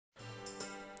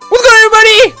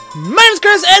everybody! My name's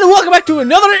Chris, and welcome back to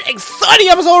another exciting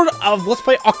episode of Let's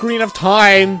Play Ocarina of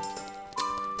Time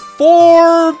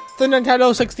for the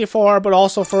Nintendo 64, but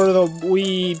also for the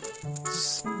Wii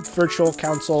Virtual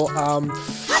Console.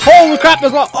 Holy crap,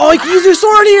 there's a lot. Oh, you can use your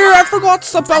sword here! I forgot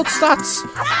about stats.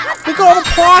 Look at all the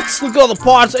pots! Look at all the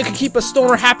pots! I can keep a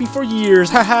stoner happy for years.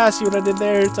 Haha, see what I did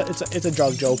there? It's a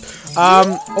drug joke.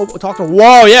 Talking.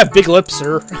 Whoa, yeah, big lips,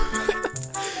 sir.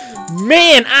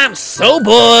 Man, I'm so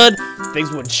bored.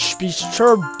 Things would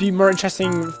be more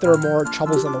interesting if there were more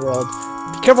troubles in the world.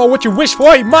 Be careful what you wish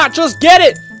for, you might just get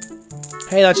it.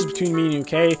 Hey, that's just between me and you,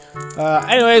 okay?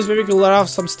 Anyways, maybe we can let off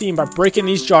some steam by breaking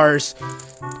these jars.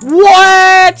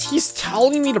 What? He's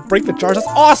telling me to break the jars? That's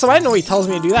awesome. I didn't know he tells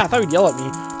me to do that. I thought he'd yell at me.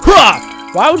 Huh!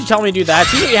 Why would you tell me to do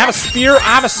that? You have a spear, I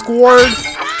have a sword.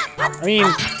 I mean,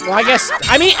 well, I guess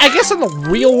in the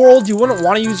real world, you wouldn't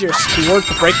want to use your sword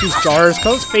to break these jars.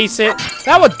 Because let's face it,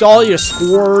 that would dull your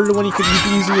sword when you could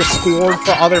be using your sword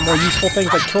for other more useful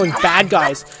things like killing bad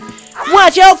guys.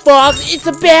 Watch out, Fox! It's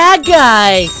a bad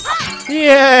guy!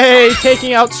 Yay!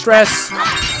 Taking out stress.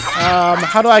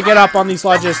 How do I get up on these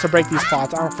ledges to break these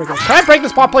pots? I don't freaking... Can I break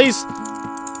this pot, please?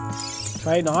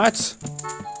 Can I not?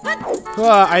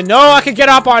 I know I could get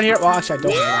up on here. Well, actually, I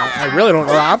don't know that. I really don't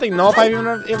know that. I don't know if I've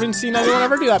even seen anyone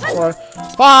ever do that before.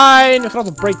 Fine. I can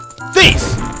also break these.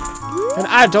 And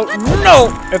I don't know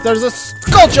if there's a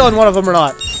sculpture in one of them or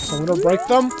not. So I'm going to break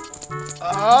them.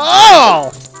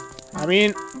 Oh! I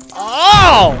mean,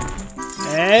 oh!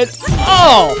 And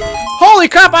oh! Holy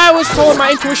crap, I was told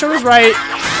my intuition was right.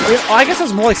 I guess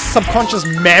it's more like subconscious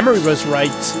memory was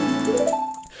right.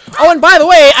 Oh, and by the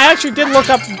way, I actually did look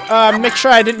up, make sure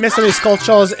I didn't miss any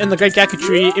sculptures in the Great Gaku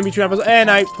Tree in between episodes,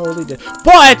 and I totally did.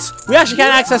 But we actually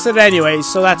can't access it anyway,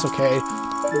 so that's okay.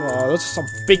 Whoa, those are some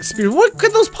big spears. What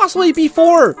could those possibly be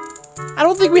for? I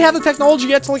don't think we have the technology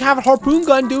yet to like have a harpoon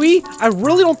gun, do we? I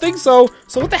really don't think so.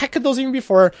 So what the heck could those even be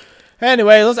for?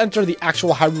 Anyway, let's enter the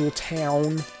actual Hyrule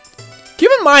town. Keep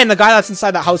in mind the guy that's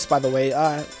inside that house, by the way.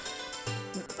 I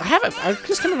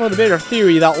just came up with a bit of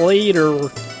theory that later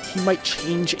he might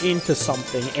change into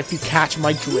something if you catch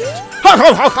my drift.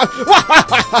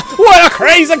 What a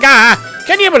crazy guy!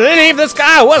 Can you believe this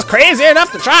guy was crazy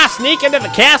enough to try to sneak into the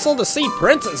castle to see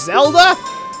Princess Zelda?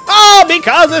 Oh,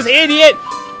 because this idiot!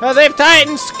 They've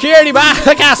tightened security by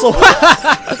the castle.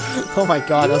 Oh my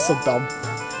god, that's so dumb.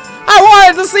 I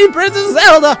wanted to see Princess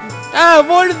Zelda! I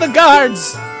avoided the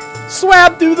guards!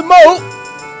 Swam through the moat!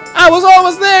 I was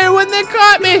almost there when they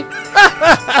caught me!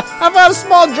 I found a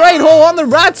small drain hole on the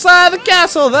right side of the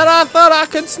castle that I thought I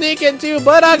could sneak into,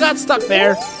 but I got stuck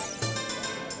there.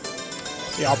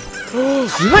 Yup.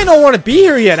 We might not want to be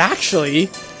here yet, actually.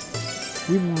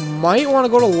 We might want to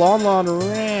go to Lon Lon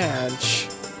Ranch.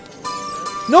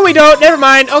 No, we don't. Never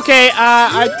mind. Okay,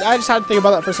 I just had to think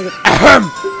about that for a second.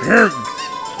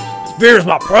 This beer is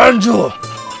my prime jewel.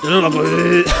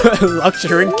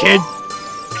 Luxury kid.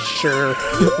 Sure.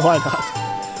 Why not?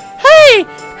 Hey!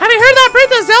 Have you heard that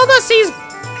Princess Zelda sees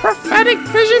prophetic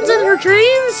visions in her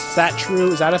dreams? Is that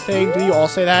true? Is that a thing? Do you all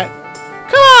say that?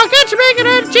 Come on, can't you make it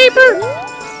any cheaper?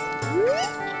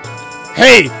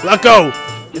 Hey, let go!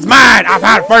 It's mine! I've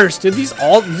had it first! Did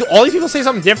all these people say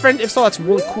something different? If so, that's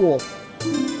really cool.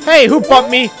 Hey, who bumped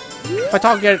me? If I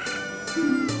talk again...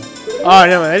 Oh,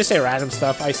 no, I just say random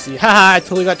stuff. I see. Haha, I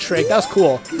totally got tricked. That was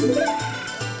cool.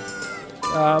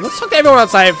 Let's talk to everyone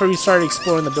outside before we start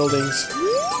exploring the buildings.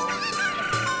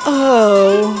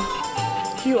 Oh,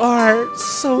 you are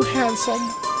so handsome.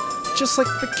 Just like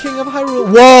the king of Hyrule.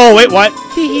 Whoa, wait, what?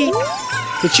 Hee.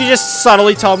 Did she just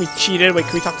subtly tell me cheated? Wait,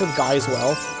 can we talk to the guy as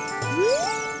well?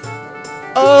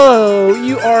 Oh,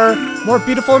 you are more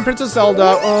beautiful than Princess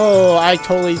Zelda. Oh, I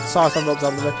totally saw something about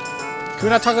Zelda. Can we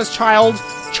not talk to this child?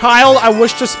 Child, I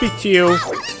wish to speak to you.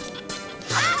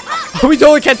 We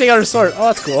totally can't take out her sword. Oh,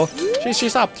 that's cool. She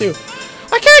stopped too.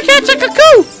 I can't catch a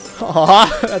cuckoo! Aw,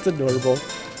 that's adorable.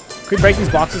 Can we break these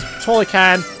boxes? Totally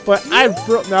can. But no.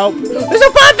 There's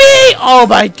a puppy! Oh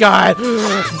my god.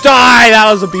 Die!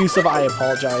 That was abusive. I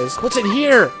apologize. What's in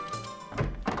here?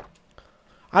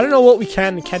 I don't know what we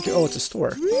can and can't do. Oh, it's a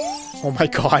store. Oh my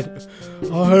god.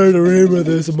 I heard a rumor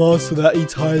there's a monster that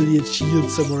eats Hylian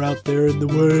shield somewhere out there in the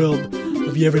world.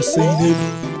 Have you ever seen it?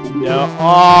 No.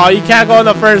 Oh, you can't go in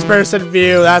the first person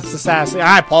view. That's the sassy.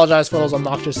 I apologize for those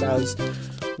obnoxious sounds.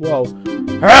 Whoa.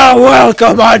 Oh,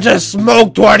 welcome. I just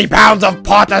smoked 20 pounds of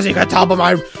pot, as you can tell by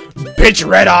my bitch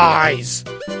red eyes.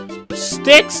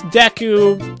 Sticks,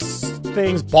 Deku,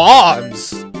 things,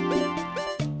 bombs.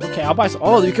 Okay, I'll buy some.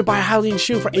 Oh, you could buy a Hylian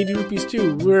shoe for 80 rupees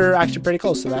too. We're actually pretty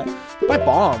close to that. Buy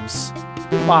bombs.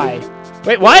 Buy.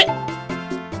 Wait, what?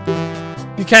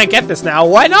 You can't get this now.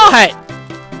 Why not?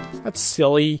 That's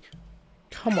silly.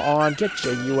 Come on, get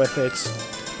jiggy with it.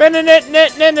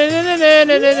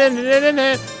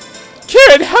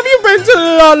 Kid, have you been to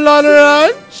Lon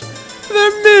Ranch?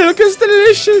 The milk is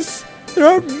delicious. There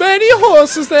are many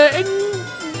horses there, and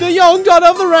the young daughter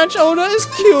of the ranch owner is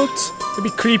cute. It'd be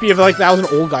creepy if like that was an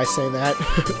old guy saying that.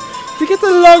 To get to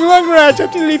the long ranch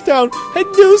after you leave town, head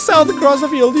due south across the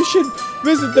field. You should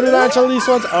visit the ranch at least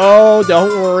once. Oh, don't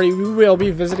worry. We will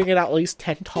be visiting it at least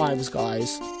 10 times,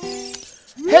 guys.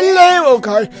 Hello,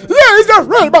 okay. There's a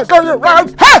rainbow going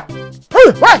around. Ha!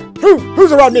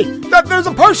 Who's around me? There's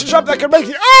a potion shop that can make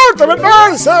the ultimate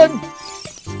medicine.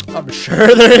 I'm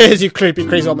sure there is, you creepy,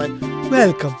 crazy old man.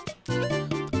 Welcome.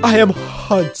 I am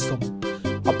handsome.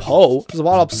 A Poe is a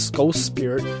wild-up ghost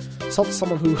spirit. Sell to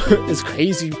someone who is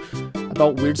crazy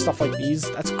about weird stuff like these.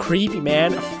 That's creepy,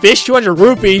 man. A fish, 200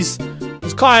 rupees.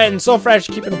 It's caught and so fresh,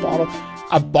 keep in a bottle.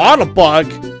 A bottle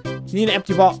bug? You need an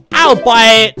empty bottle. I'll buy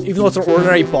it, even though it's an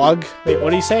ordinary bug. Wait, what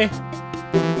did he say?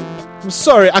 I'm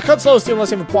sorry, I can't sell this to you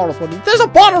unless you have a bottle pudding. There's a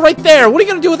bottle right there! What are you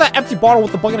gonna do with that empty bottle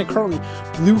with the bug in it currently?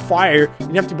 Blue fire,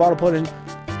 an empty bottle pudding.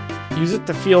 Use it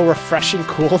to feel refreshing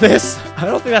coolness? I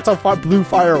don't think that's how blue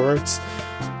fire works.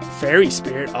 Fairy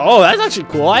spirit. Oh, that's actually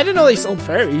cool. I didn't know they sold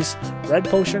fairies. Red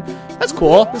potion. That's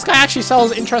cool. This guy actually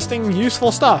sells interesting,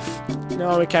 useful stuff.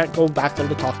 No, we can't go back there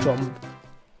to talk to him.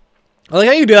 I like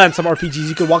how you do that in some RPGs.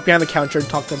 You can walk behind the counter and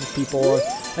talk to the people,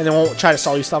 and they won't try to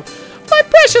sell you stuff. My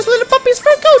precious little puppy's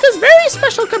fur coat is very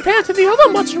special compared to the other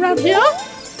ones around here.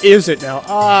 Is it now?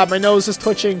 Ah, my nose is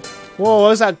twitching. Whoa,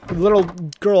 what is that little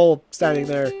girl standing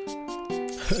there?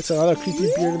 It's another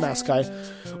creepy bearded mask guy.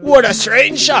 What a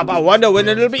strange shop. I wonder when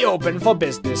it'll be open for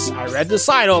business. I read the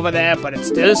sign over there, but it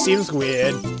still seems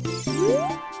weird.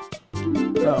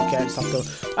 Okay, I just have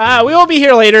to... we will be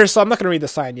here later, so I'm not going to read the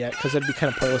sign yet, because it'd be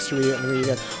kind of pointless to read it and read it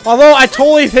again. Although, I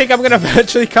totally think I'm going to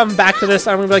eventually come back to this,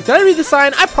 and I'm going to be like, did I read the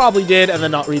sign? I probably did, and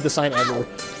then not read the sign ever.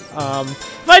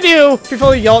 If I do, feel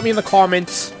free to yell at me in the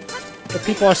comments. If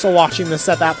people are still watching this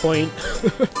at that point.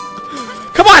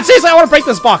 Come on, seriously, I want to break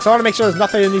this box. I want to make sure there's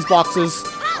nothing in these boxes.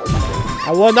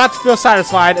 I will not feel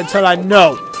satisfied until I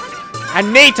know. I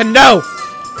need to know.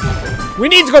 We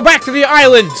need to go back to the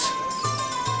island.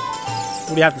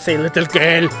 What do you have to say, little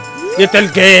girl? Little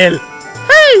girl.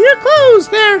 Hey, your clothes,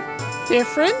 they're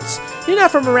different. You're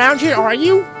not from around here, are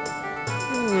you?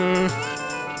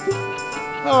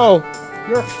 Oh,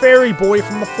 you're a fairy boy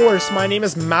from the forest. My name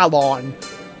is Malon.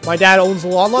 My dad owns the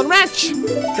Lon Ranch.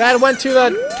 Dad went to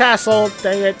the castle.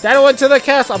 Dang it. Dad went to the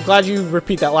castle. I'm glad you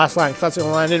repeat that last line, because that's the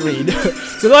only line I didn't read.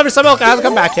 So deliver some milk. I haven't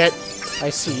come back yet. I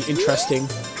see. Interesting.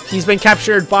 He's been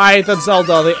captured by the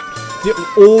Zelda, the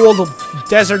old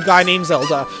desert guy named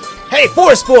Zelda. Hey,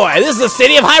 Forest Boy, this is the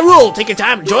city of Hyrule. Take your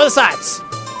time and enjoy the sights.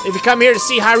 If you come here to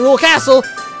see Hyrule Castle,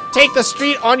 take the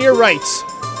street on your right.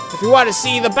 If you want to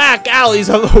see the back alleys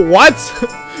of the... What?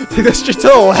 Take the street to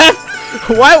the left?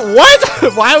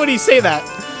 What? Why would he say that?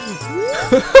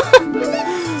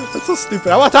 That's so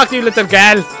stupid. I want to talk to you, little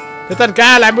girl. Little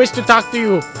girl, I wish to talk to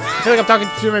you. I feel like I'm talking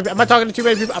to too many people. Am I talking to too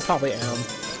many people? I probably am.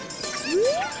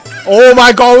 Oh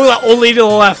my god, look at that old lady to the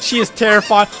left. She is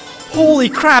terrified. Holy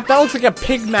crap, that looks like a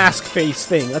pig mask face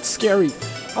thing. That's scary.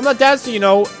 I'm not dancing, you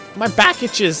know. My back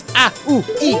itches. Ah, ooh,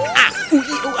 ee, ah, ooh, ee,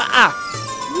 ooh, ah, ah.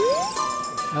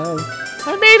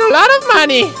 I made a lot of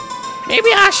money.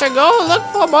 Maybe I should go look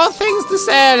for more things to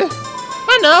sell.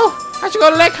 I know. I should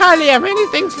go to Lake Harley. Many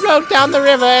things float down the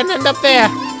river and end up there.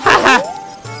 Haha.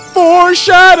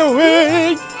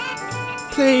 Foreshadowing.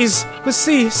 Please, let's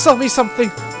see. Sell me something.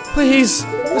 Please,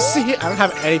 let's see. I don't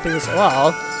have anything to sell.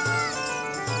 Well,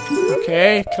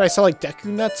 okay. Can I sell like Deku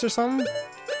nuts or something?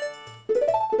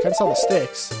 I can't sell the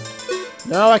sticks.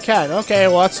 No, I can't. Okay,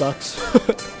 well that sucks.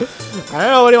 I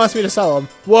don't know what he wants me to sell him.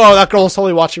 Whoa, that girl is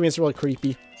totally watching me. It's really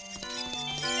creepy.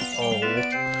 Oh.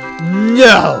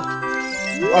 No!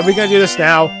 Are we gonna do this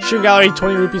now? Shooting gallery,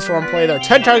 20 rupees for one play. There are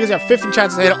 10 targets. You have 15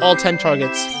 chances to hit all 10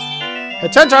 targets.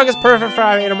 Hit 10 targets, perfect for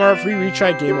 5 more. Free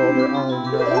retry, game over.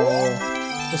 Oh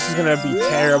no. This is gonna be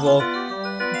terrible.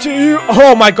 Do you?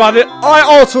 Oh my god, I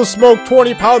also smoke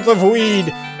 20 pounds of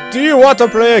weed. Do you want to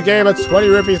play a game? It's 20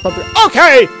 rupees per play.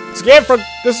 Okay! It's a game for.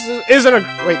 This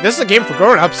is a game for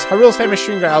grown-ups. Hyrule's famous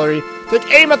shooting gallery. Take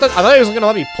aim at the. I thought he was gonna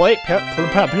let me play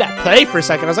for a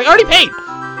second. I was like, I already paid.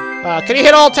 Can you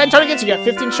hit all 10 targets? You get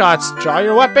 15 shots. Draw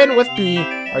your weapon with B.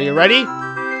 Are you ready?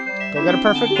 Go get a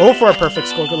perfect. Go for a perfect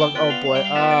score. Good luck. Oh boy.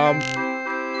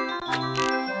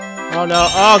 Oh no.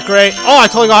 Oh great. Oh, I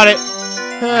totally got it.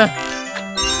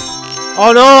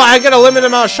 Oh no, I get a limited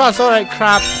amount of shots. Alright,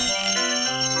 crap.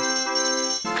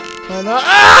 Oh no.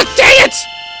 Ah, dang it!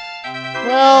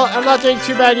 Well, I'm not doing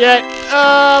too bad yet.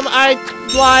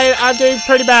 blind. I'm doing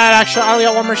pretty bad, actually. I only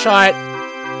got one more shot.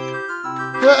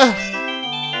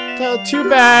 Too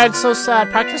bad. So sad.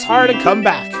 Practice hard and come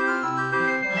back.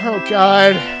 Oh,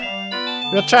 God.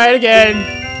 We'll try it again.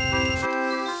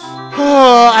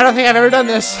 Oh, I don't think I've ever done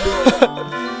this.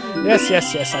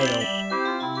 Yes, I know.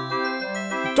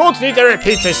 Don't need to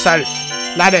repeat yourself,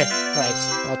 laddie. Right,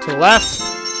 now to the left.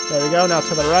 There we go, now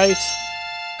to the right.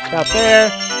 Out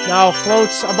there. Now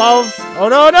floats above. Oh,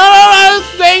 no,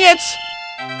 dang it!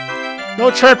 No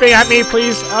chirping at me,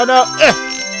 please. Oh, no.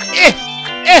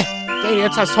 Dang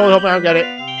it, I was totally hoping I would get it.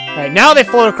 Alright, now they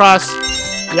float across.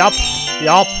 Yup.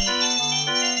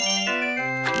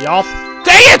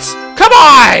 Dang it! Come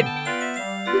on!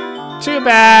 Too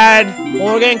bad.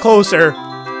 Well, we're getting closer.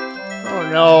 Oh,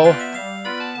 no.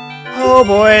 Oh,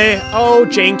 boy. Oh,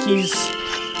 jankies.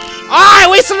 Ah, I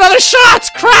wasted another shot!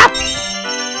 Crap!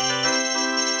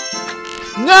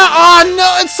 No, oh,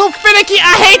 no, it's so finicky.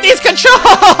 I hate these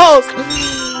controls!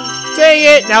 Dang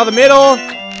it. Now the middle.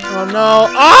 Oh, no.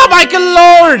 Oh, my good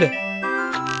lord!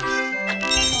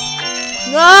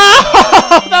 No!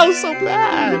 That was so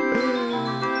bad.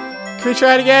 Can we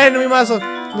try it again? We might as well.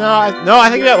 No, I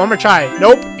think we got one more try.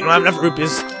 Nope, you don't have enough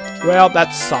rupees. Well,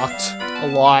 that sucked a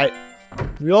lot.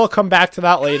 We'll come back to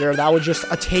that later. That was just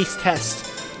a taste test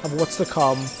of what's to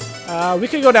come. We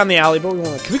could go down the alley, but we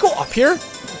won't. Can we go up here?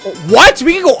 What?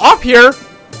 We can go up here?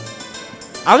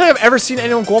 I don't think I've ever seen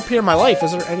anyone go up here in my life.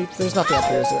 Is there any? There's nothing up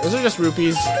here, is there? Is there just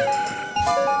rupees?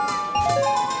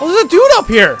 Oh, there's a dude up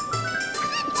here.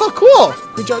 It's so cool.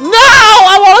 Good job. No!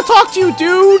 I want to talk to you,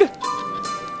 dude!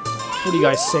 What do you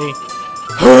guys say?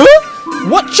 Huh?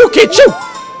 What? You can't shoot!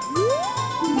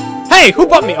 Hey, who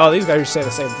bought me? Oh, these guys say the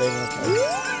same thing. Okay.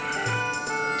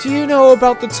 Do you know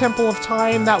about the Temple of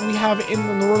Time that we have in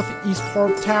the northeast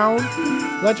part of town?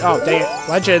 Oh, dang it.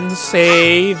 Legends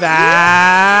say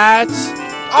that...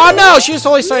 Oh, no! She was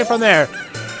totally starting from there.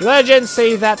 Legends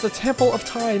say that the Temple of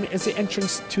Time is the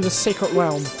entrance to the sacred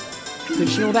realm. Did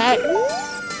you know that?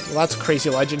 Well, that's a crazy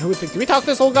legend. Who would think? Did we talk to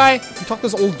this old guy? Did we talk to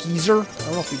this old geezer? I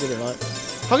don't know if we did or not.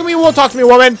 How come you won't talk to me,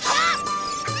 woman?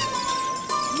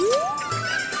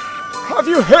 Have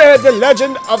you heard the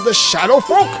legend of the Shadow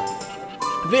Folk?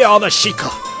 They are the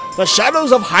Sheikah, the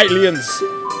Shadows of Hylians.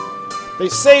 They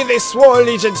say they swore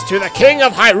allegiance to the King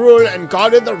of Hyrule and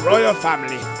guarded the royal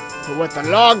family. But with the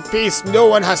long peace, no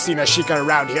one has seen a Sheikah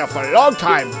around here for a long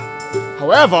time.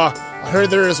 However, I heard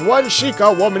there is one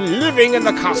Sheikah woman living in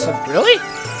the castle. Really?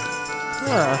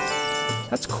 Huh.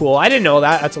 That's cool. I didn't know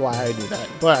that. That's a lie. I knew that.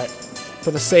 But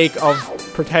for the sake of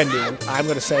pretending, I'm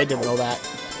going to say I didn't know that.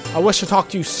 I wish to talk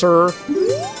to you, sir.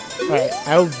 Alright,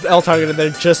 I'll talk to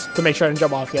them just to make sure I didn't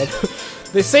jump off yet.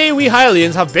 They say we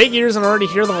Hylians have big ears and already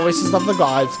hear the voices of the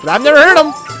gods, but I've never heard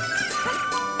them.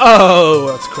 Oh,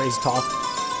 that's crazy talk.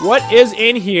 What is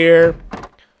in here?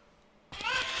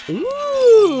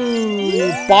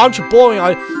 Ooh, bombs are blowing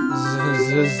on.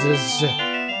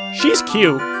 She's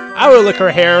cute. I will lick her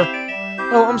hair.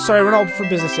 Oh, I'm sorry, we're not open for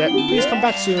business yet. Please come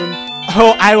back soon.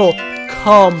 Oh, I will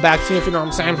come back soon if you know what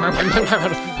I'm saying.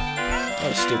 That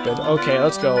was stupid. Okay,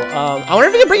 let's go. I wonder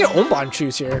if you can bring your own bond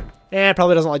shoes here. Eh, it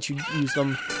probably doesn't let you use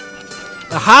them.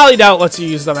 I highly doubt it lets you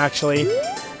use them, actually.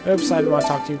 Oops, I didn't want to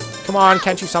talk to you. Come on,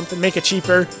 can't you something? Make it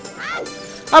cheaper.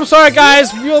 I'm sorry,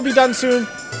 guys. We'll be done soon.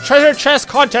 Treasure chest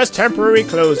contest temporary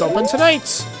closed. Open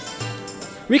tonight.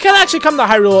 We can't actually come to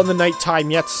Hyrule in the night time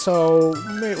yet, so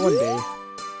wait one day.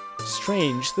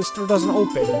 Strange. This door doesn't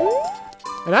open.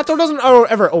 And that door doesn't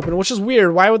ever open, which is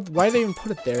weird. Why do they even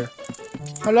put it there?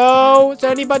 Hello? Is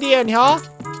there anybody in here?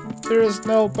 There is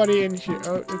nobody in here.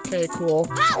 Oh, okay, cool.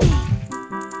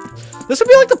 This would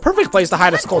be like the perfect place to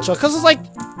hide a sculpture, because it's like,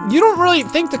 you don't really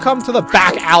think to come to the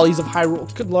back alleys of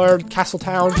Hyrule. Good lord, Castle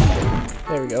Town.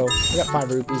 There we go. I got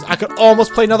 5 rupees. I could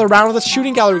almost play another round of the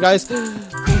shooting gallery, guys.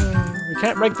 We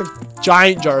can't break the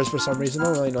giant jars for some reason. No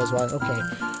one really knows why. Okay.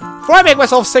 Before I make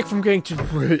myself sick from getting too...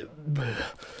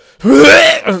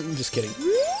 I'm just kidding.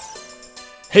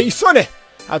 Hey, Sonny.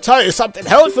 I'll tell you something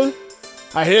helpful.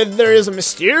 I hear there is a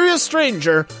mysterious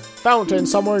stranger fountain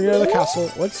somewhere near the castle.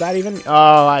 What's that even?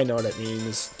 Oh, I know what it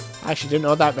means. I actually didn't know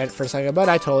what that meant for a second, but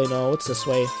I totally know. It's this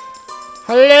way.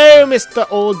 Hello, Mr.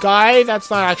 Old Guy. That's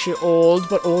not actually old,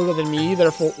 but older than me,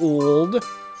 therefore old. Can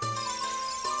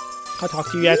I talk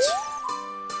to you yet?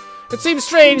 It seems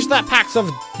strange that packs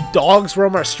of dogs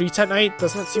roam our streets at night.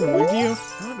 Doesn't it seem weird to you?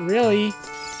 Not really.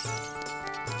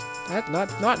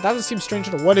 That doesn't seem strange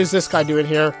at all. What is this guy doing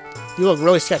here? You look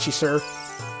really sketchy, sir.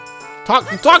 Talk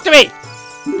to me!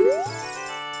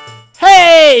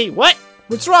 Hey! What?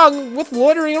 What's wrong with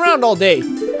loitering around all day?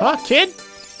 Huh, kid?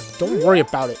 Don't worry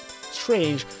about it.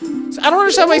 Strange. I don't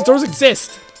understand why these doors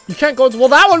exist. You can't go... Well,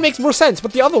 that one makes more sense,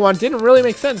 but the other one didn't really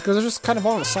make sense because it's just kind of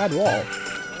on the side wall.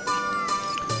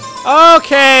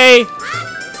 Okay.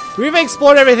 We've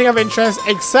explored everything of interest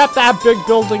except that big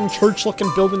building,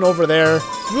 church-looking building over there.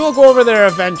 We will go over there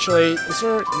eventually. Is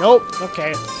there... Nope.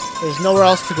 Okay. There's nowhere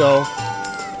else to go.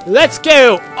 Let's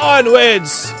go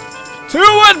onwards to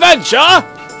adventure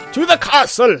to the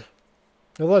castle.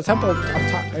 Although the Temple of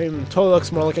Time totally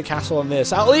looks more like a castle than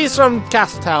this. At least from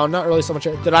Castle Town. Not really so much...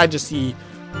 Did I just see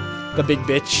the big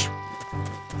bitch?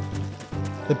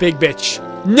 The big bitch.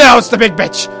 No, it's the big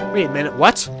bitch! Wait a minute,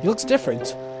 what? He looks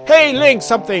different. Hey, Link,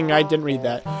 something. I didn't read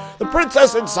that. The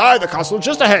princess inside the castle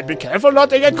just ahead. Be careful not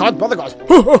to get caught by the gods.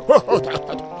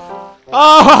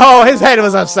 Oh, his head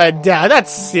was upside down.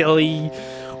 That's silly.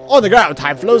 On the ground,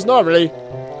 time flows normally.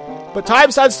 But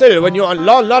time stands still when you're on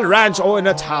Lon Lon Ranch or in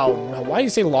a town. Now, why do you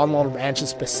say Lon Lon Ranch is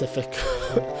specific?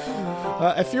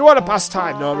 If you want to pass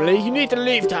time normally, you need to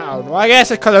leave town. Well, I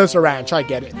guess it's because it's a ranch. I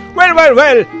get it. Well, well,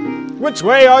 well. Which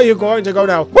way are you going to go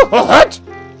now? What?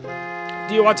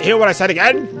 Do you want to hear what I said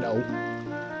again? No.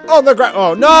 On the ground.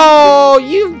 Oh, no.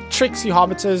 You tricksy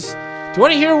hobbitses. Do you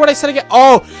want to hear what I said again?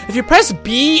 Oh, if you press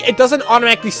B, it doesn't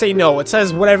automatically say no. It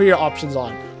says whatever your options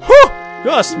are.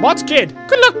 You're a smart kid.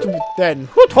 Good luck then.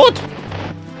 Hoot hoot.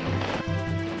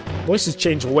 Voices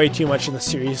change way too much in the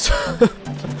series.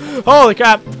 Holy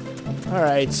crap.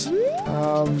 Alright.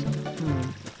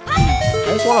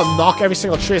 I just want to knock every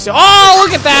single tree. Oh,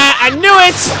 look at that! I knew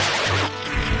it!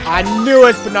 I knew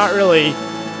it, but not really.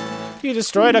 You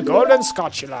destroyed a golden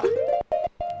scotchula.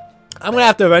 I'm gonna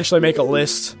have to eventually make a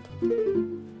list.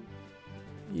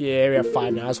 Yeah, we have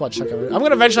 5 now. I just want to check out. I'm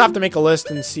gonna eventually have to make a list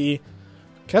and see.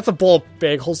 Okay, that's a bull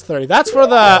big. Holds 30. That's for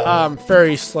the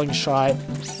fairy slingshot.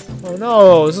 Oh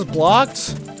no, this is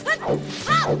blocked. Oh,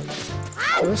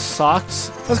 this sucks.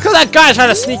 That's because that guy tried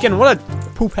to sneak in. What a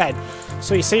poop head.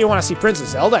 So you say you want to see Princess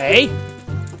Zelda, eh?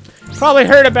 Probably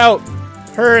heard about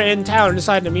her in town and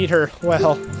decided to meet her.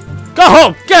 Well, go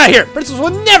home! Get out of here! Princess will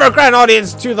never grant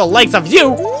audience to the likes of you!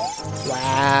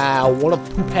 Wow, what a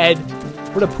poop head.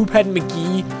 What a poop head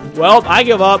McGee. Well, I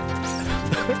give up.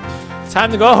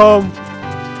 Time to go home.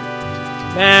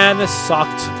 Man, this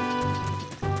sucked.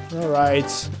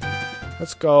 Alright.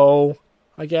 Let's go.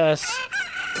 I guess.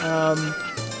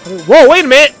 Whoa, wait a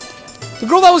minute! The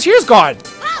girl that was here is gone!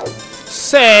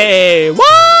 Say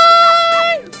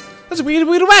what? That's a weird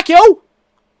whack, yo!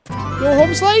 Go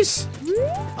home slice?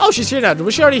 Oh, she's here now.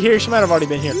 Was she already here? She might have already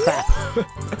been here. Crap.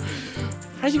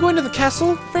 Are you going to the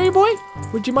castle, fairy boy?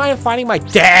 Would you mind finding my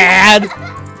dad?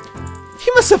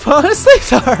 He must have put a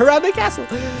sleep around the castle.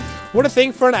 What a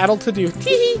thing for an adult to do.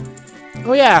 Teehee.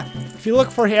 Oh yeah. If you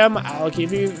look for him, I'll give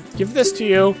this to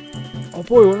you. Oh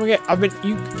boy, when we get, I've been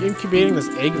incubating this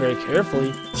egg very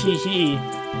carefully. Teehee.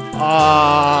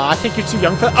 I think you're too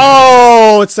young for that.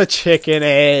 Oh, it's a chicken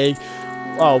egg.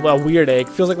 Oh, well, weird egg.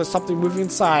 Feels like there's something moving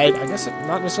inside. I guess it's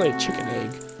not necessarily a chicken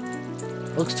egg.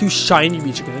 It looks too shiny to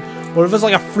be chicken egg. What if it's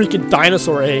like a freaking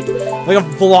dinosaur egg? Like a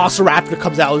velociraptor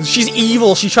comes out. She's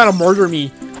evil. She's trying to murder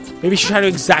me. Maybe she's trying to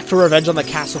exact her revenge on the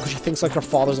castle because she thinks like her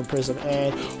father's in prison.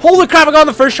 And holy crap, I got on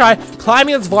the first try.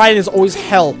 Climbing this vine is always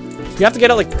hell. You have to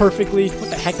get it like perfectly. What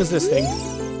the heck is this thing?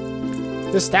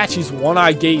 This statue's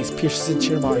one-eye gaze pierces into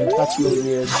your mind. That's really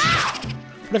weird.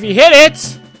 But if you hit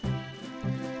it...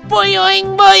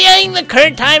 Boing, boing! The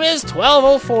current time is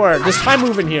 12:04. There's time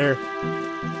moving here.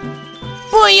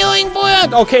 Boing,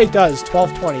 boing! Okay, it does.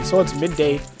 12:20, so it's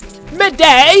midday.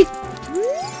 Midday?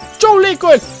 Jolly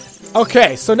good!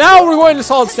 Okay, so now we're going to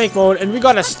Solid Snake mode, and we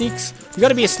gotta sneaks. We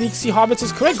gotta be a sneaky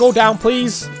hobbits. Could I go down,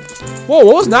 please? Whoa,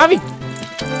 what was Navi?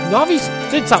 Navi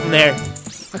did something there.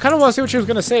 I kind of want to see what she was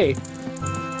gonna say.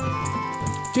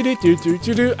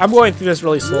 I'm going through this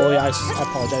really slowly. I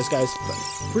apologize, guys.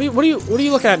 What are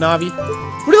you looking at, Navi?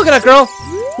 What are you looking at, girl?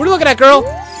 What are you looking at, girl?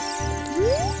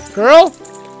 Girl?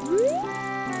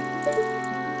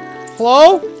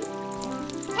 Hello?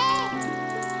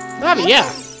 Navi, yeah.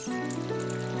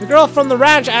 The girl from the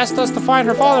ranch asked us to find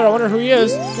her father. I wonder who he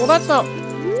is. Well, that's not...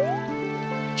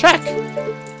 Check.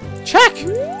 Check.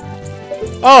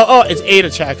 Oh, it's A to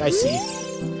check. I see.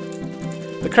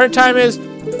 The current time is...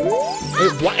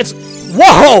 It's...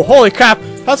 Whoa! Holy crap!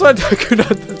 That's what I...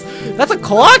 That's a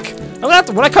clock? I'm gonna have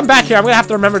to... When I come back here, I'm gonna have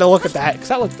to remember to look at that.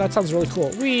 Because that sounds really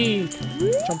cool. We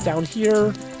jump down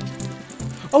here.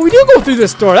 Oh, we do go through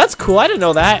this door. That's cool. I didn't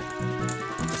know that.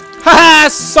 Haha,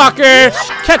 sucker!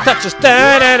 Can't touch us.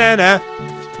 Da, da, da, da.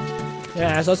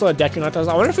 Yeah, so that's what a deck unit does.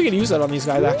 I wonder if we could use that on these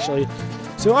guys, actually.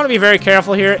 So we want to be very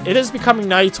careful here. It is becoming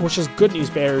night, which is good news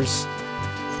bears.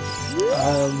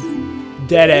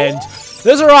 Dead end.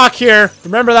 There's a rock here.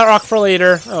 Remember that rock for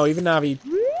later. Oh, even Navi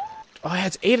Oh, yeah,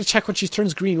 it's A to check when she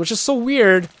turns green, which is so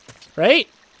weird. Right?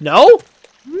 No?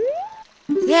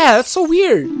 Yeah, that's so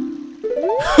weird.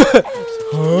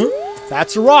 Huh?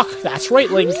 That's a rock. That's right,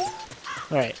 Link.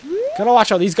 Alright. Gotta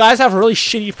watch out. These guys have really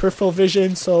shitty peripheral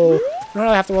vision, so I don't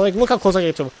really have to like look how close I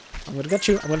get to them. I'm gonna get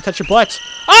you. I'm gonna touch your butt.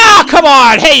 Ah, come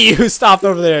on! Hey, you stop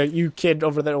over there, you kid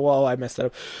over there. Whoa, I messed it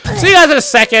up. See you guys in a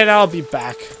second. I'll be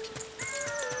back.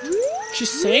 She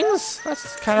sings?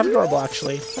 That's kind of adorable,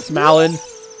 actually. That's Malin.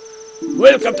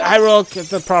 Welcome to Hyrule.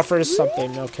 The proffers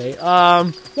something. Okay.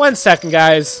 1 second,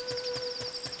 guys.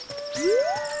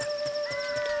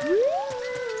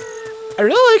 I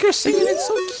really like her singing. It's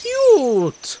so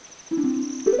cute.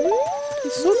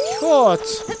 It's so cute.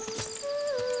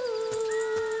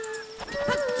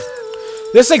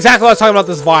 This is exactly what I was talking about,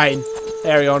 this vine.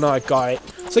 There we go. No, I got it.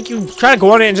 It's like you try to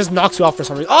go on it and it just knocks you off for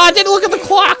some reason. Oh, I didn't look at the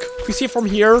clock. Can you see it from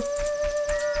here?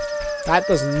 That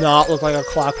does not look like a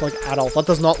clock, like, at all. That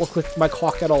does not look like my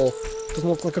clock at all. Doesn't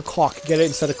look like a clock. Get it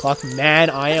instead of clock. Man,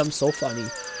 I am so funny.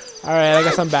 Alright, I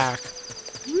guess I'm back.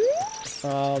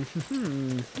 Oh,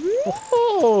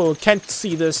 can't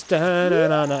see this. Can't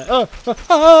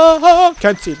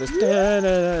see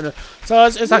this. So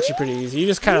it's actually pretty easy. You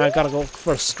just kind of gotta go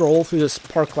for a stroll through this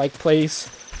park-like place.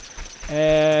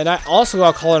 And I also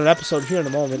gotta call it an episode here in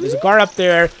a moment. There's a guard up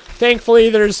there. Thankfully,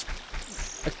 there's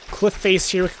a cliff face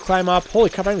here we can climb up. Holy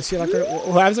crap, I didn't see it like that.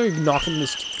 What happens if we knock into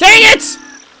this? Dang it!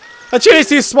 That chimney's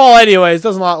too small anyways.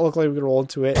 Does not look like we can roll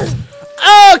into it.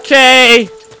 Okay.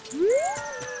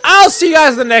 I'll see you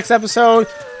guys in the next episode.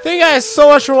 Thank you guys so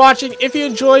much for watching. If you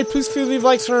enjoyed, please feel leave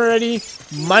likes already.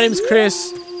 My name's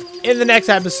Chris. In the next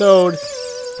episode,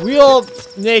 we'll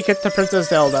make it to Princess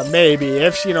Zelda. Maybe.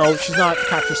 If, she's not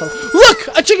captured something. Look!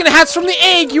 A chicken hatched from the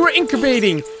egg you were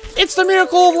incubating. It's the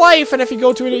miracle of life. And if you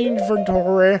go to an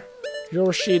inventory,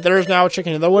 you'll see there's now a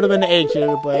chicken. There would have been an egg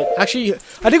here, but actually,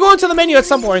 I did go into the menu at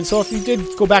some point. So if you did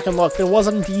go back and look, there was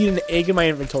indeed an egg in my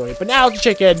inventory. But now it's a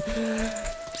chicken.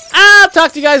 I'll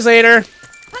talk to you guys later.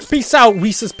 Peace out,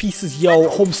 Reese's Pieces, yo,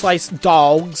 home slice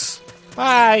dogs.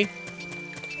 Bye.